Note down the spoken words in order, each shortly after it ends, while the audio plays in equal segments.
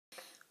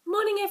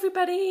Morning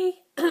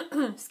everybody,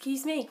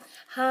 excuse me.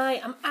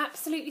 Hi, I'm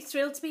absolutely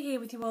thrilled to be here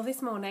with you all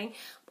this morning.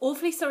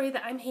 Awfully sorry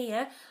that I'm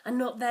here and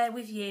not there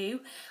with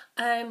you.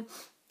 But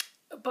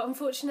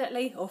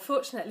unfortunately, or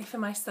fortunately for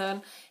my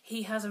son,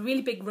 he has a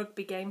really big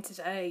rugby game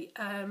today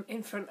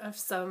in front of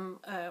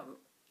some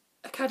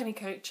academy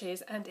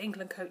coaches and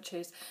England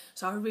coaches.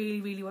 So I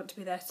really want to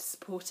be there to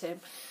support him.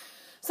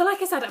 So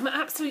like I said, I'm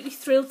absolutely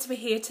thrilled to be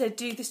here to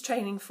do this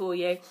training for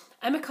you.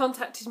 Emma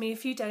contacted me a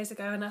few days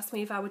ago and asked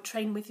me if I would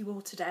train with you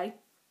all today,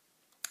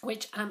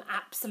 which I'm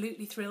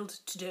absolutely thrilled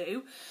to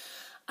do.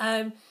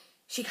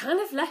 She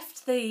kind of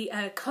left the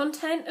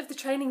content of the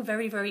training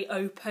very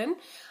open,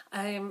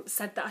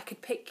 said that I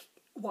could pick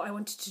what I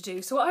wanted to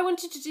do. So what I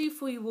wanted to do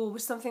for you all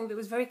was something that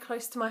was very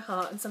close to my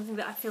heart and something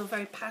that I feel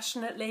very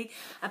passionately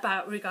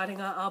about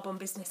regarding our Arbonne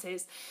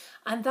businesses.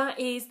 And that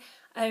is,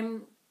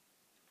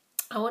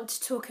 I want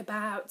to talk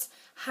about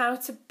how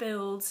to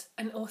build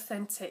an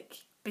authentic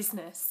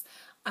business.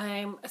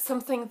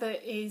 Something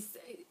that is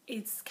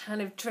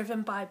kind of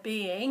driven by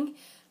being,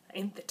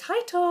 in the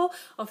title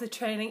of the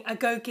training, a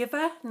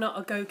go-giver, not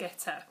a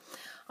go-getter.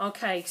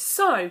 Okay,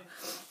 so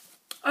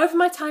over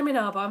my time in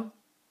Arbonne,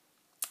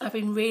 I've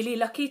been really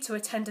lucky to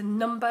attend a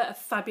number of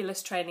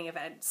fabulous training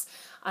events.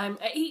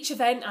 At each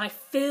event I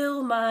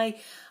fill my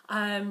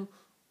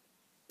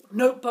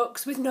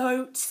notebooks with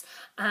notes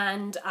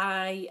and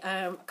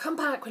I come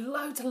back with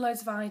loads and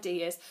loads of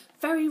ideas.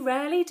 Very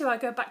rarely do I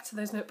go back to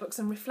those notebooks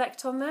and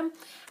reflect on them.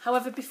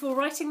 However, before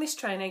writing this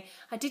training,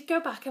 I did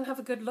go back and have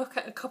a good look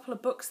at a couple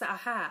of books that I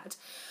had.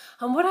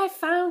 And what I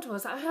found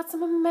was I had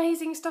some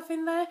amazing stuff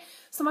in there.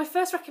 So my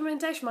first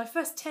recommendation, my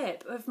first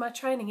tip of my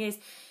training is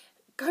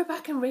go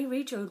back and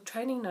reread your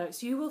training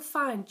notes. You will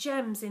find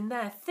gems in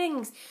there,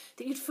 things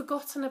that you'd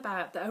forgotten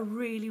about that are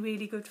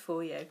really good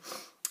for you.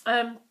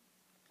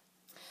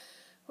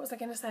 What was I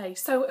going to say?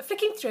 So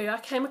flicking through, I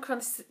came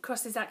across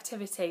this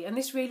activity and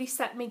this really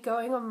set me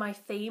going on my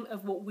theme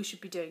of what we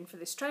should be doing for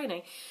this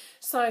training.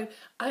 So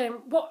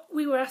what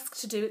we were asked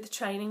to do at the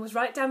training was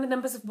write down the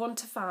numbers of 1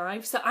 to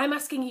 5. So I'm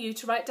asking you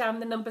to write down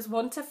the numbers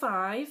 1 to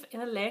 5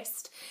 in a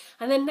list,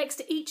 and then next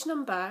to each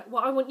number,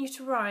 what I want you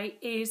to write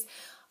is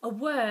a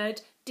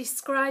word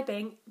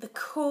describing the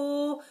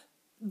core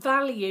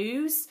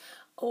values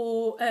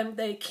or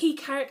the key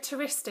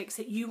characteristics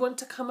that you want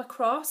to come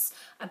across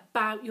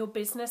about your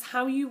business,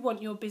 how you want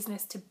your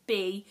business to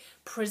be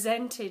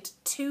presented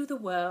to the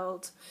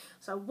world.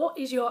 So what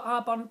is your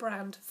Arbonne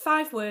brand?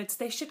 5 words.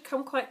 They should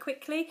come quite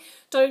quickly.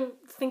 Don't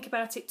think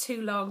about it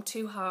too long,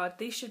 too hard.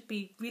 These should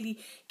be really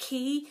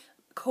key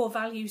core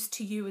values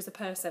to you as a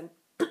person.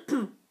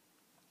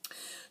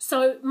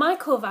 So my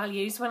core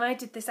values when I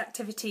did this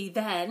activity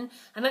then,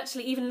 and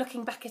actually even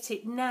looking back at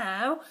it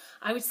now,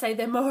 I would say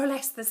they're more or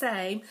less the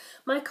same.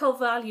 My core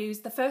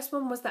values, the first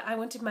one was that I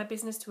wanted my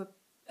business to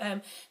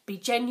be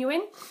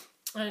genuine,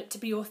 to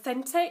be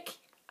authentic,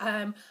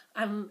 and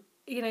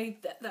you know,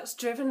 that's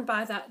driven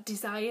by that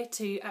desire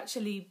to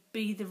actually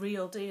be the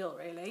real deal,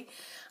 really.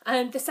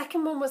 And the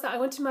second one was that I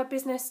wanted my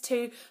business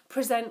to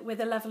present with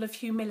a level of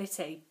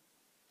humility.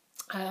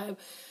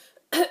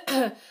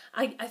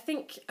 I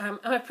think I'm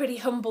a pretty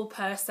humble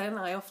person.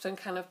 I often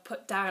kind of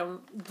put down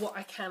what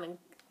I can and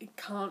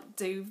can't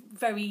do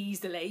very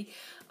easily,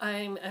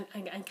 and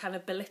kind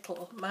of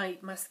belittle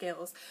my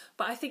skills.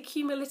 But I think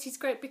humility is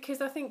great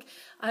because I think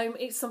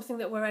it's something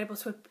that we're able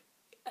to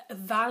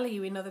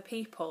value in other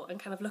people and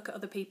kind of look at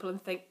other people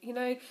and think, you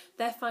know,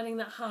 they're finding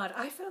that hard.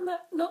 I found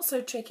that not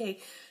so tricky.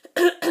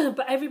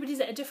 But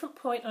everybody's at a different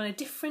point on a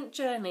different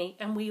journey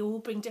and we all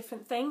bring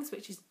different things,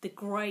 which is the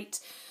great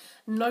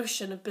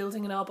notion of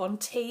building an Arbonne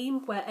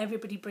team where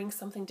everybody brings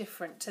something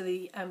different to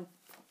the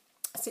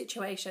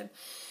situation.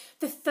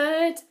 The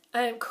third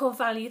core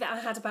value that I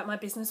had about my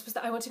business was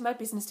that I wanted my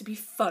business to be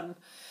fun.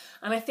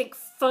 And I think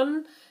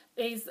fun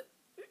is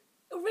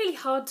really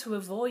hard to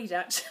avoid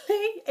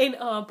actually in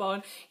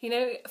Arbonne. You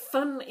know,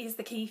 fun is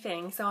the key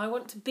thing. So I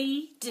want to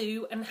be,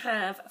 do and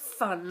have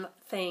fun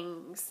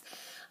things.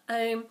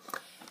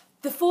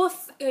 The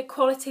fourth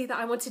quality that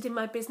I wanted in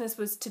my business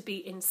was to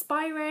be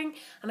inspiring,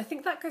 and I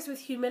think that goes with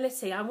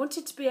humility. I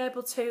wanted to be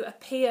able to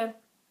appear,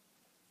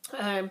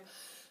 to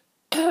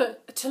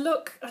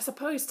look, I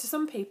suppose, to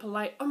some people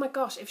like, oh my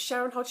gosh, if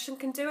Sharon Hodgson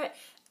can do it,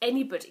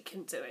 anybody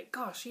can do it.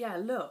 Gosh, yeah,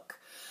 look.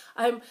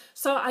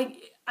 So I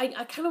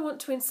kind of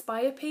want to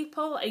inspire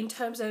people in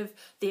terms of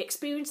the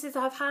experiences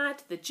I've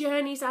had, the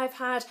journeys I've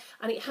had,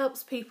 and it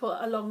helps people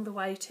along the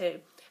way too.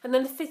 And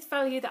then the fifth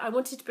value that I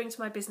wanted to bring to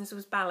my business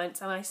was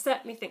balance, and I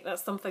certainly think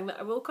that's something that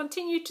I will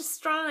continue to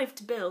strive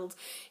to build,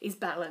 is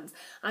balance.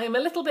 I am a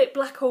little bit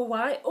black or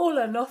white, all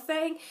or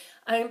nothing,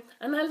 and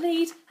I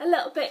need a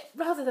little bit,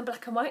 rather than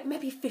black and white,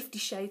 maybe 50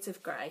 shades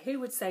of grey.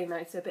 Who would say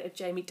no to a bit of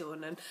Jamie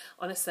Dornan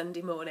on a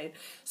Sunday morning?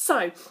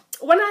 So,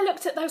 when I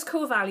looked at those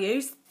core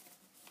values,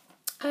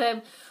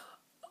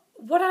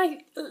 when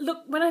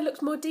I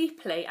looked more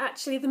deeply,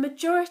 actually the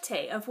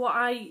majority of what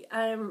I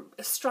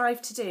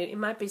strive to do in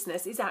my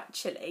business is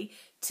actually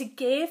to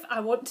give. I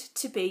want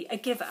to be a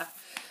giver.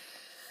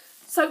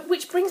 So,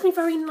 which brings me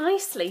very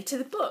nicely to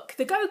the book,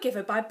 The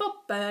Go-Giver by Bob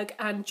Burg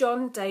and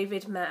John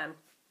David Mann.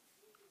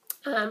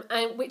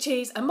 And which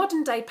is a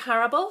modern day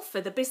parable for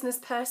the business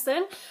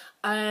person,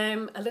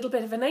 a little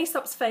bit of an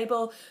Aesop's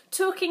fable,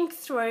 talking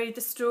through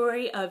the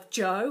story of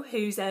Joe,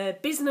 who's a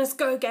business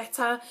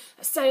go-getter,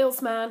 a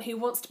salesman who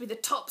wants to be the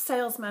top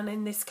salesman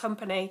in this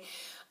company,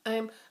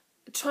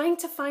 trying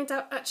to find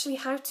out actually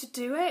how to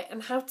do it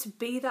and how to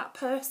be that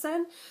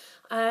person.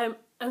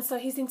 And so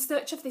he's in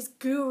search of this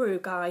guru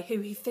guy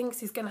who he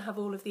thinks is going to have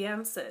all of the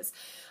answers.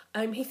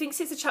 He thinks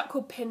it's a chap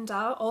called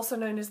Pindar, also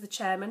known as the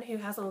chairman, who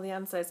has all the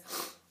answers.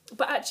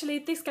 But actually,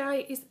 this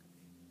guy is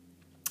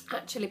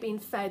actually being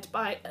fed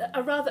by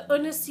a rather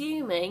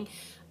unassuming,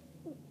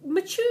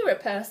 maturer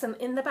person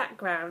in the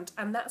background.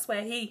 And that's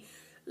where he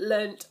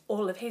learnt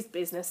all of his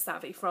business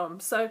savvy from.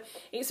 So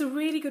it's a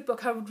really good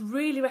book. I would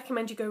really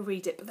recommend you go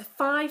read it. But the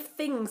 5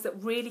 things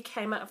that really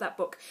came out of that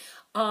book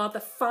are the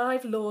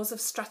 5 laws of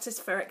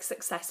stratospheric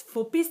success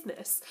for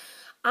business.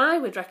 I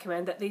would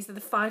recommend that these are the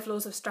 5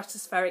 laws of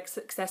stratospheric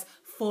success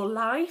for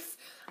life.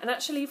 And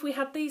actually, if we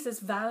had these as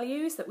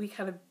values that we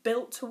kind of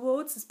built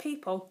towards as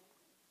people,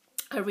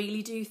 I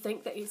really do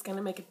think that it's going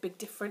to make a big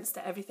difference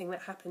to everything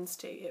that happens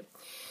to you.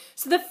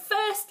 So the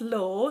first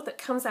law that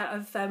comes out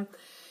of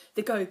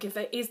The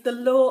Go-Giver is the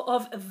law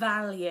of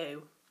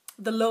value.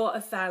 The law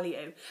of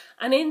value.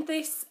 And in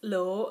this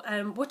law,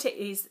 what it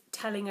is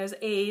telling us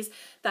is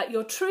that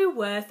your true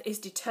worth is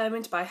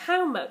determined by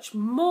how much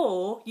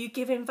more you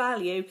give in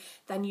value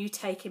than you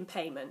take in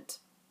payment.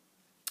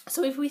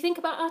 So if we think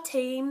about our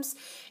teams,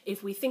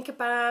 if we think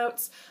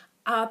about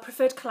our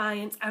preferred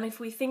clients, and if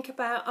we think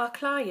about our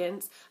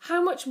clients,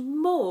 how much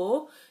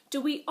more do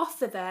we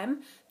offer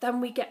them than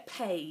we get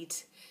paid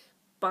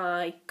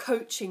by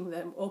coaching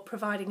them or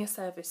providing a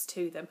service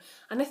to them?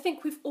 And I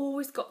think we've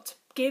always got to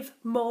give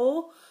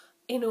more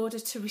in order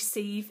to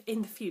receive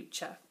in the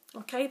future.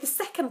 Okay, the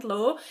second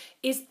law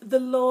is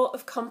the law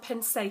of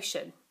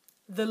compensation.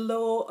 The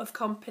law of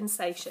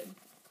compensation.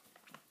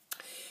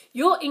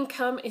 Your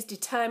income is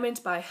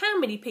determined by how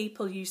many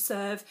people you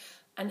serve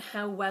and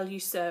how well you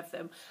serve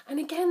them. And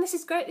again, this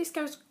is great. This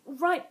goes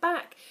right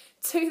back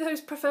to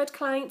those preferred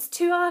clients,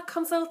 to our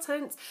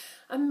consultants,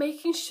 and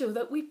making sure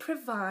that we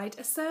provide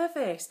a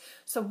service.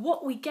 So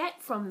what we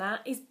get from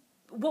that is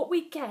what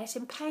we get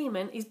in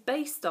payment is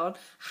based on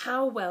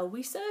how well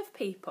we serve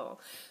people.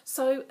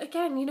 So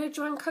again, you know,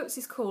 Joanne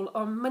Coates' call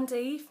on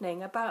Monday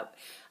evening about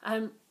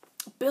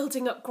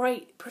building up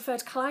great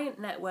preferred client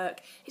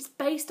network. It's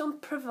based on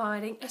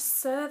providing a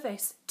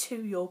service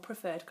to your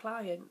preferred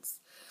clients.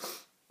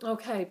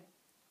 Okay,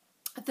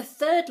 the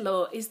third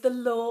law is the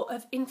law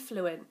of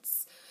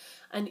influence.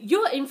 And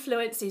your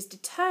influence is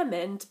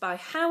determined by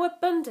how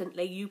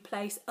abundantly you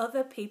place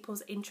other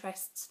people's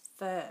interests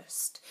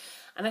first.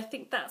 And I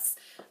think that's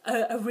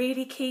a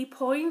really key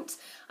point.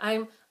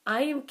 I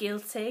am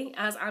guilty,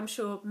 as I'm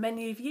sure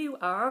many of you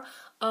are,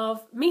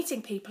 of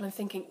meeting people and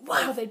thinking,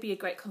 wow, they'd be a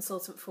great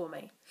consultant for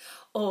me.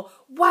 Or,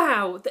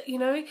 wow,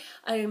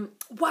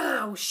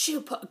 wow,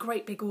 she'll put a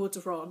great big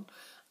order on.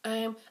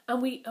 And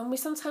we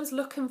sometimes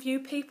look and view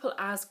people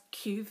as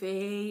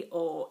QV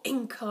or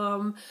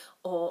income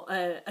or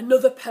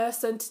another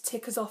person to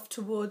tick us off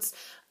towards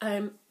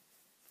a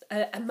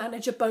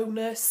manager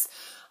bonus.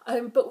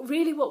 But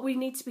really what we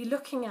need to be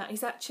looking at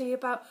is actually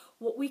about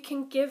what we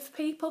can give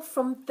people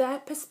from their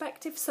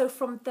perspective, so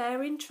from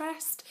their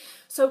interest.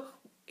 So,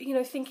 you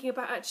know, thinking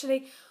about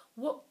actually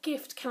what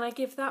gift can I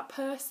give that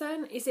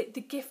person? Is it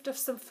the gift of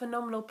some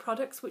phenomenal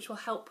products which will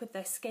help with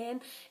their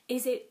skin?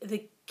 Is it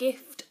the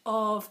gift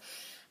of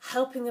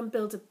helping them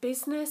build a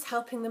business,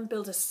 helping them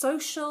build a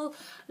social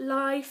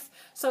life?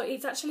 So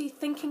it's actually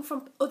thinking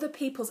from other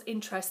people's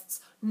interests,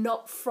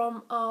 not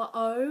from our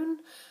own,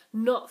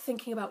 not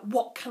thinking about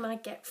what can I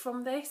get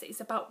from this.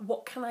 It's about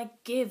what can I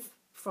give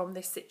from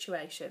this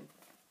situation.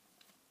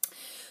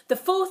 The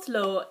fourth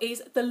law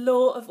is the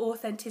law of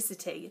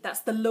authenticity.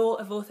 That's the law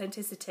of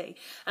authenticity.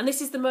 And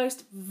this is the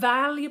most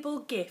valuable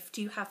gift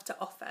you have to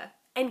offer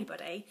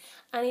anybody,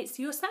 and it's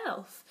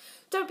yourself.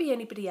 Don't be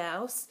anybody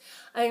else.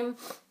 I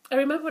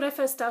remember when I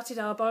first started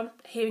Arbonne,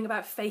 hearing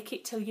about fake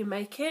it till you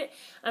make it,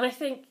 and I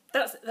think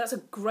that's a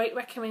great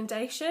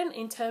recommendation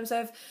in terms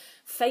of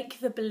fake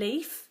the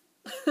belief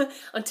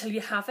until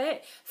you have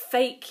it,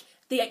 fake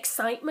the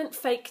excitement,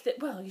 fake the,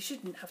 well, you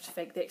shouldn't have to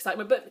fake the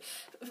excitement, but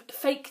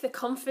fake the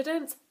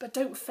confidence, but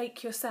don't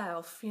fake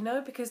yourself, you know,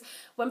 because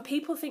when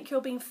people think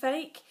you're being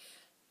fake,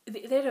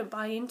 they don't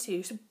buy into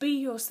you. So be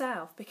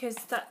yourself, because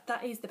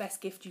that is the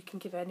best gift you can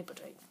give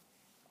anybody.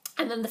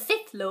 And then the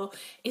fifth law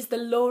is the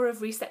law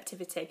of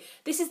receptivity.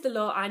 This is the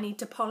law I need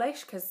to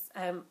polish because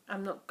I'm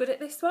not good at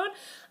this one.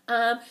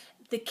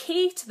 The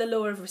key to the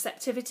law of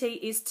receptivity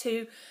is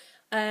to,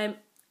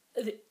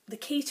 the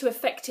key to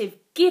effective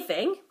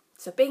giving,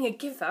 so being a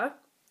giver,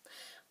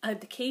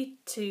 the key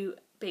to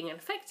being an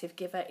effective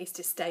giver is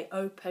to stay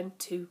open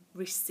to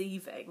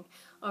receiving,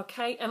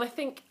 okay? And I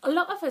think a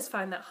lot of us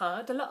find that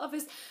hard. A lot of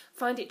us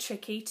find it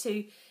tricky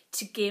to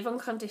give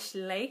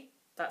unconditionally.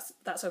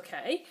 That's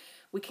okay.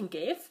 We can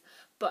give,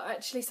 but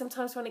actually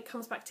sometimes when it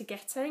comes back to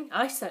getting,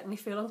 I certainly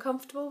feel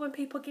uncomfortable when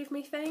people give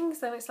me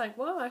things, and it's like,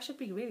 well, I should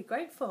be really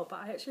grateful, but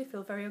I actually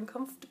feel very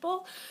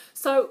uncomfortable.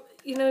 So,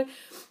 you know,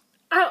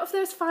 out of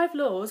those 5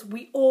 laws,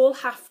 we all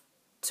have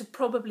to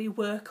probably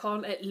work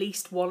on at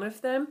least one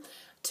of them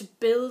to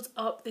build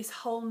up this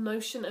whole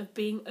notion of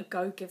being a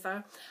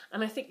go-giver.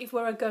 And I think if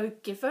we're a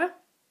go-giver,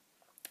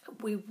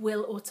 we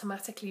will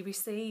automatically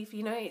receive.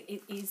 You know,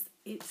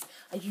 it's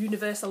a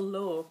universal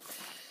law.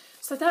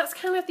 So that's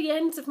kind of the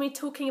end of me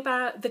talking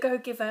about the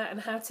go-giver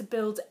and how to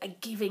build a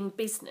giving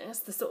business,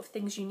 the sort of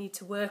things you need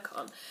to work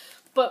on.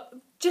 But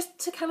just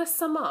to kind of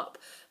sum up,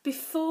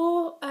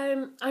 before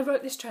I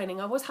wrote this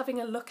training, I was having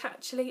a look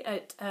actually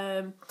at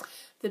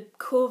the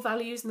core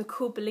values and the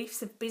core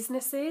beliefs of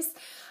businesses.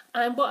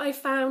 And what I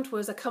found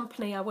was a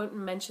company, I won't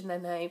mention their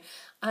name,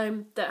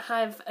 that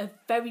have a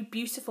very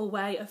beautiful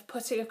way of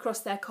putting across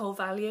their core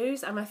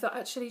values. And I thought,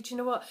 actually, do you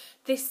know what?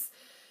 This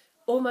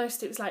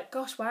almost, it was like,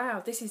 gosh,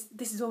 wow, this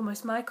is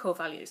almost my core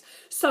values.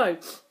 So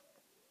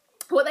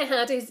what they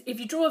had is, if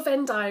you draw a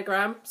Venn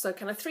diagram, so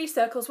kind of 3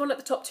 circles, 1 at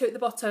the top, 2 at the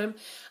bottom.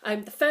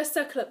 The first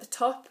circle at the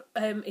top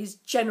is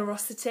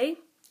generosity.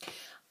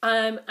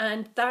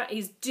 And that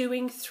is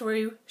doing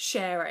through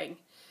sharing.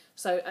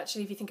 So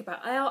actually, if you think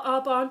about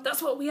our barn,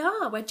 that's what we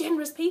are. We're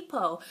generous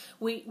people.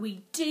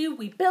 We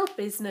build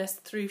business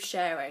through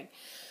sharing.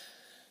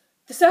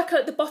 The circle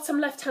at the bottom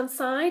left-hand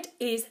side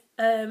is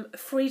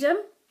freedom,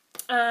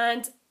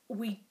 and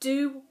we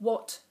do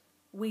what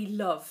we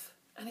love.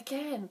 And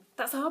again,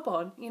 that's our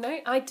barn, you know.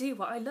 I do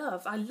what I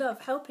love. I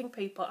love helping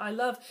people. I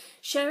love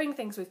sharing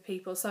things with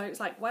people. So it's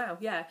like, wow,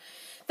 yeah.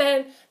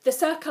 Then the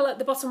circle at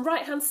the bottom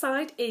right-hand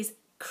side is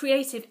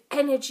creative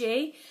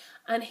energy.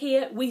 And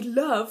here we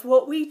love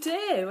what we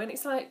do. And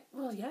it's like,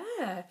 well,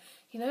 yeah,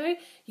 you know,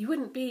 you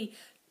wouldn't be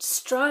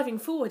striving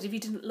forward if you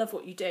didn't love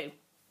what you do.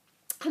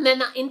 And then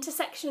that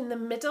intersection in the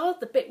middle,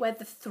 the bit where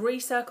the 3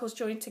 circles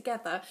join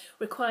together,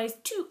 requires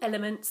 2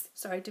 elements.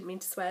 Sorry, I didn't mean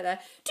to swear there.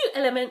 2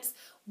 elements.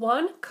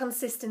 1,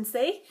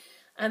 consistency,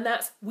 and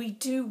that's we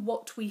do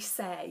what we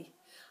say.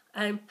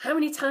 How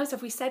many times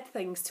have we said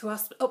things to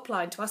us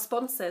upline, to our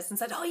sponsors, and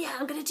said, oh yeah,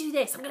 I'm going to do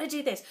this, I'm going to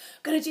do this,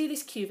 I'm going to do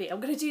this QV, I'm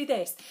going to do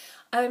this.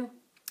 And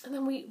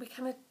then we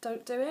kind of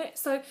don't do it.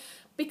 So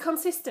be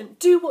consistent.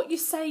 Do what you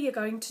say you're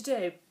going to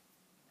do.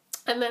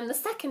 And then the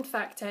second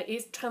factor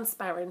is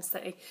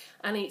transparency.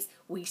 And it's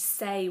we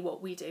say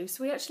what we do.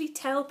 So we actually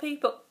tell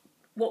people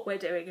what we're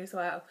doing as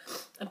well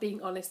and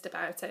being honest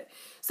about it.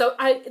 So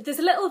there's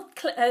a little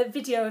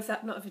video of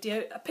that, not a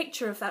video, a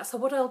picture of that. So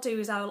what I'll do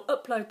is I'll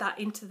upload that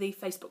into the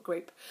Facebook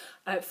group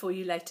for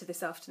you later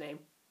this afternoon.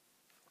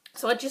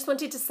 So I just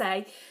wanted to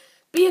say,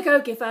 be a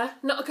go-giver,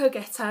 not a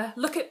go-getter.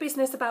 Look at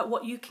business about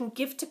what you can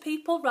give to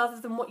people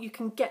rather than what you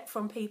can get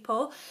from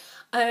people.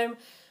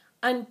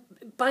 And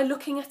by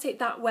looking at it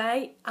that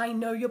way, I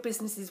know your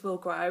businesses will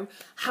grow.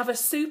 Have a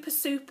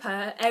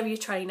super area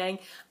training,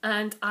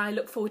 and I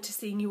look forward to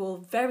seeing you all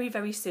very,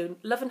 very soon.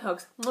 Love and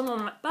hugs.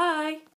 Bye.